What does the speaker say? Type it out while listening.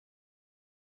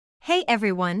Hey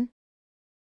everyone!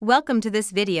 Welcome to this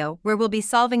video where we'll be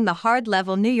solving the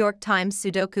hard-level New York Times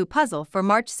Sudoku puzzle for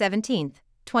March 17,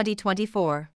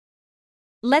 2024.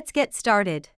 Let's get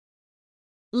started.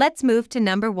 Let's move to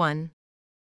number 1.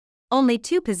 Only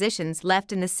 2 positions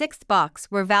left in the 6th box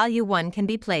where value 1 can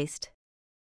be placed.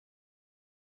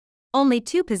 Only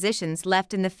 2 positions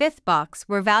left in the 5th box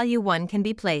where value 1 can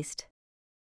be placed.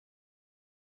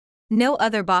 No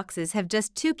other boxes have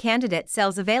just 2 candidate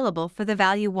cells available for the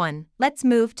value 1. Let's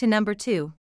move to number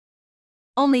 2.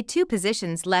 Only 2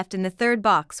 positions left in the 3rd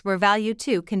box where value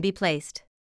 2 can be placed.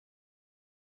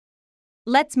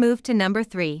 Let's move to number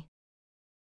 3.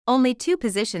 Only 2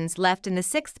 positions left in the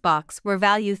 6th box where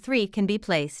value 3 can be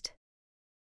placed.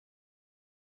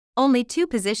 Only 2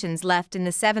 positions left in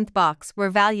the 7th box where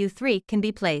value 3 can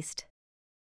be placed.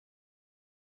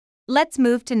 Let's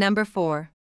move to number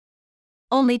 4.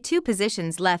 Only 2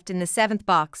 positions left in the 7th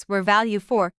box where value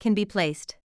 4 can be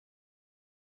placed.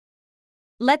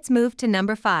 Let's move to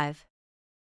number 5.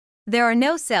 There are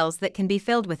no cells that can be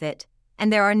filled with it,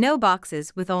 and there are no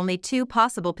boxes with only 2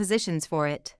 possible positions for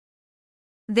it.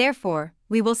 Therefore,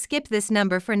 we will skip this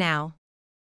number for now.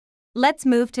 Let's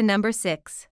move to number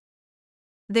 6.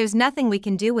 There's nothing we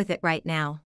can do with it right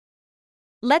now.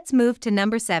 Let's move to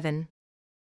number 7.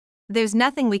 There's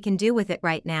nothing we can do with it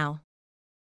right now.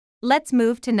 Let's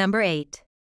move to number 8.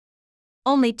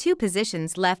 Only 2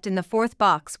 positions left in the 4th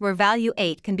box where value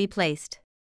 8 can be placed.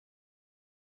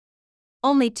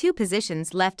 Only 2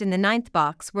 positions left in the 9th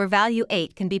box where value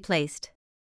 8 can be placed.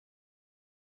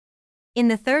 In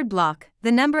the 3rd block,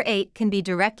 the number 8 can be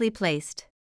directly placed.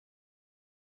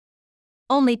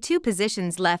 Only 2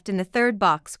 positions left in the 3rd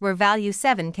box where value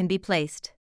 7 can be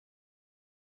placed.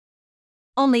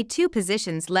 Only 2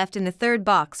 positions left in the 3rd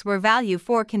box where value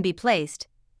 4 can be placed.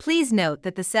 Please note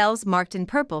that the cells marked in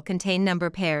purple contain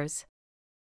number pairs.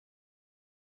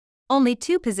 Only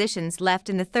 2 positions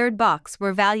left in the 3rd box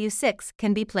where value 6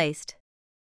 can be placed.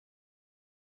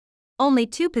 Only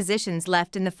 2 positions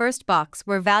left in the 1st box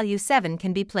where value 7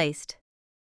 can be placed.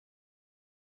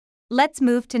 Let's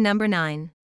move to number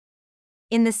 9.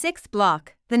 In the 6th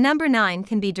block, the number 9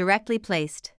 can be directly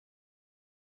placed.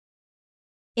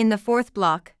 In the 4th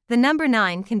block, the number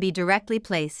 9 can be directly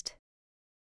placed.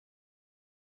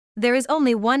 There is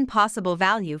only one possible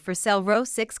value for cell row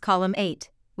 6 column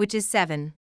 8, which is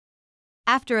 7.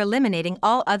 After eliminating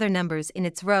all other numbers in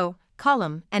its row,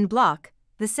 column, and block,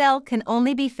 the cell can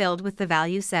only be filled with the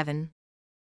value 7.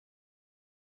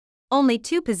 Only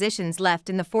 2 positions left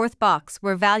in the 4th box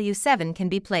where value 7 can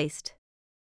be placed.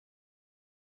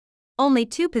 Only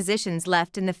 2 positions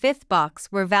left in the 5th box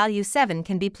where value 7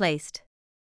 can be placed.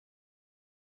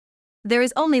 There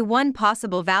is only one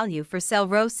possible value for cell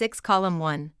row 6 column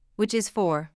 1, which is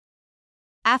 4.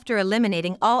 After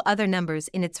eliminating all other numbers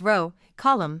in its row,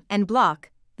 column, and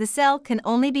block, the cell can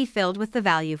only be filled with the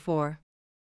value 4.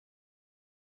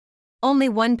 Only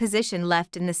one position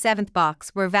left in the 7th box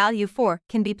where value 4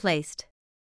 can be placed.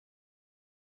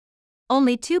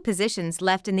 Only 2 positions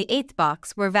left in the 8th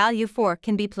box where value 4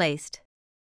 can be placed.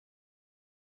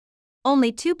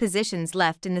 Only 2 positions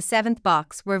left in the 7th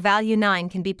box where value 9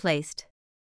 can be placed.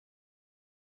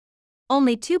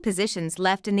 Only 2 positions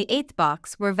left in the 8th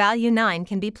box where value 9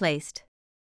 can be placed.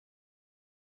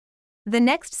 The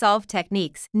next solve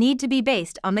techniques need to be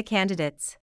based on the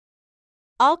candidates.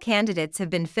 All candidates have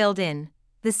been filled in.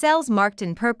 The cells marked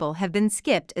in purple have been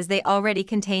skipped as they already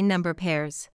contain number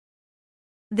pairs.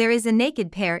 There is a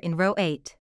naked pair in row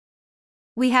 8.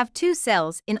 We have 2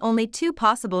 cells in only 2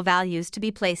 possible values to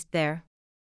be placed there.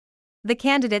 The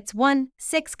candidates 1,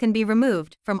 6 can be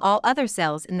removed from all other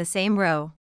cells in the same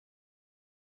row.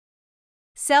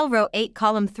 Cell row 8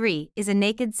 column 3 is a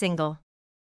naked single.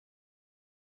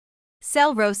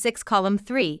 Cell row 6 column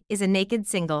 3 is a naked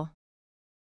single.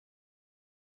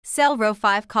 Cell row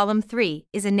 5 column 3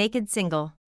 is a naked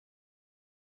single.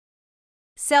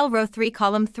 Cell row 3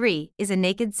 column 3 is a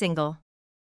naked single.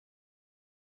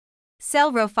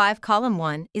 Cell row 5 column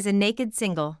 1 is a naked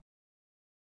single.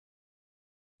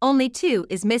 Only 2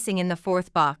 is missing in the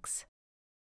 4th box.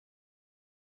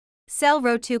 Cell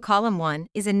row 2 column 1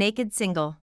 is a naked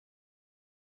single.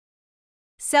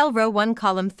 Cell row 1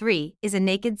 column 3 is a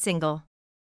naked single.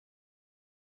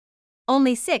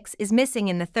 Only 6 is missing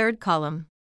in the 3rd column.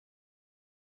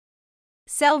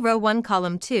 Cell row 1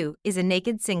 column 2 is a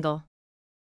naked single.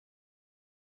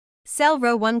 Cell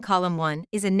row 1 column 1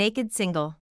 is a naked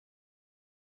single.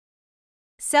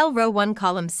 Cell row 1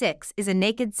 column 6 is a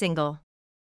naked single.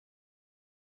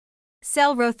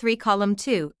 Cell row 3 column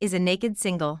 2 is a naked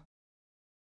single.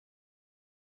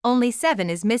 Only 7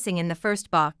 is missing in the 1st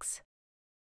box.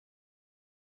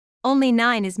 Only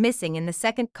 9 is missing in the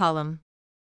second column.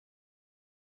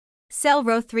 Cell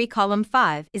row 3 column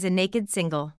 5 is a naked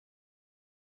single.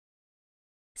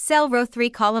 Cell row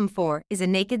 3 column 4 is a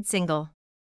naked single.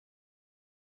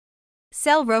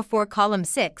 Cell row 4 column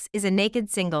 6 is a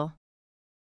naked single.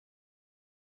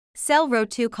 Cell row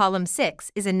 2 column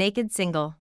 6 is a naked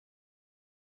single.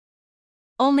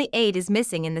 Only 8 is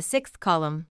missing in the sixth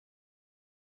column.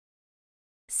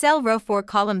 Cell row 4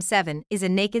 column 7 is a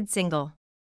naked single.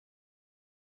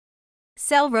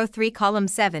 Cell row 3 column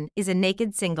 7 is a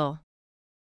naked single.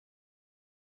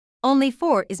 Only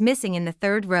 4 is missing in the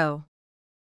third row.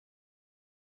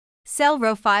 Cell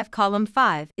row 5 column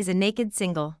 5 is a naked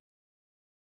single.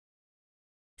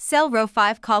 Cell row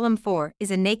 5 column 4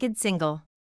 is a naked single.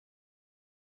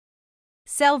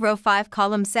 Cell row 5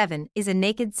 column 7 is a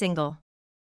naked single.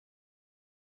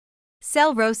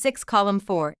 Cell row 6 column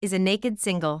 4 is a naked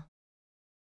single.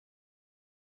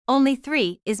 Only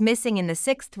 3 is missing in the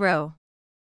sixth row.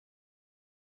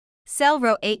 Cell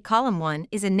row 8 column 1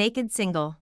 is a naked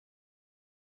single.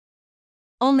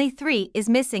 Only 3 is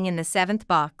missing in the seventh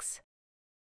box.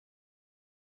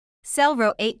 Cell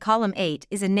row 8 column 8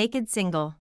 is a naked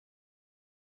single.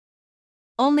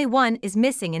 Only 1 is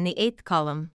missing in the eighth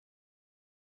column.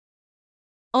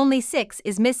 Only 6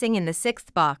 is missing in the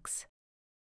sixth box.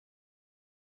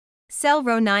 Cell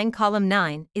row 9 column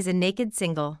 9 is a naked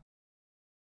single.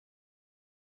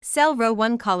 Cell row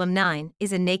 1 column 9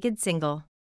 is a naked single.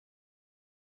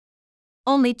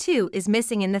 Only 2 is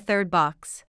missing in the third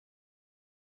box.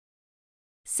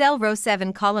 Cell row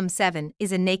 7 column 7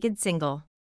 is a naked single.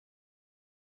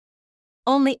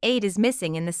 Only 8 is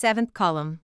missing in the seventh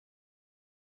column.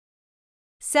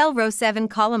 Cell row 7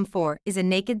 column 4 is a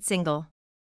naked single.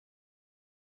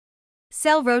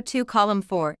 Cell row 2 column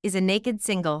 4 is a naked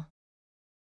single.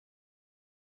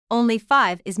 Only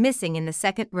 5 is missing in the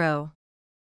second row.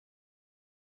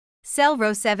 Cell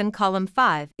row 7 column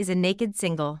 5 is a naked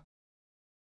single.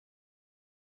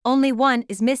 Only 1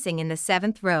 is missing in the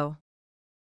seventh row.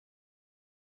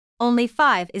 Only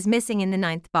 5 is missing in the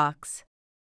ninth box.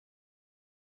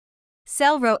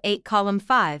 Cell row 8 column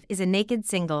 5 is a naked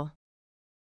single.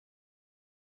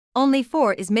 Only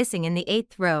 4 is missing in the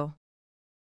eighth row.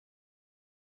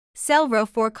 Cell row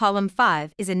 4 column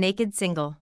 5 is a naked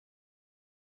single.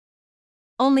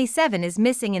 Only 7 is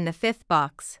missing in the fifth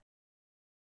box.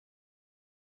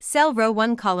 Cell row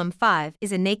 1 column 5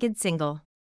 is a naked single.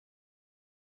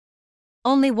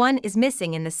 Only 1 is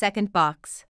missing in the second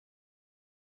box.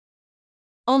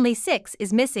 Only 6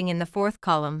 is missing in the fourth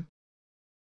column.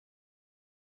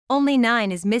 Only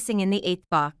 9 is missing in the eighth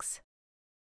box.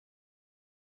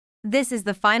 This is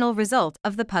the final result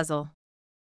of the puzzle.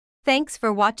 Thanks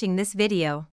for watching this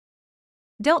video.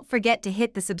 Don't forget to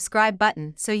hit the subscribe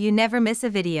button so you never miss a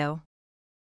video.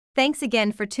 Thanks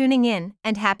again for tuning in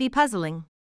and happy puzzling!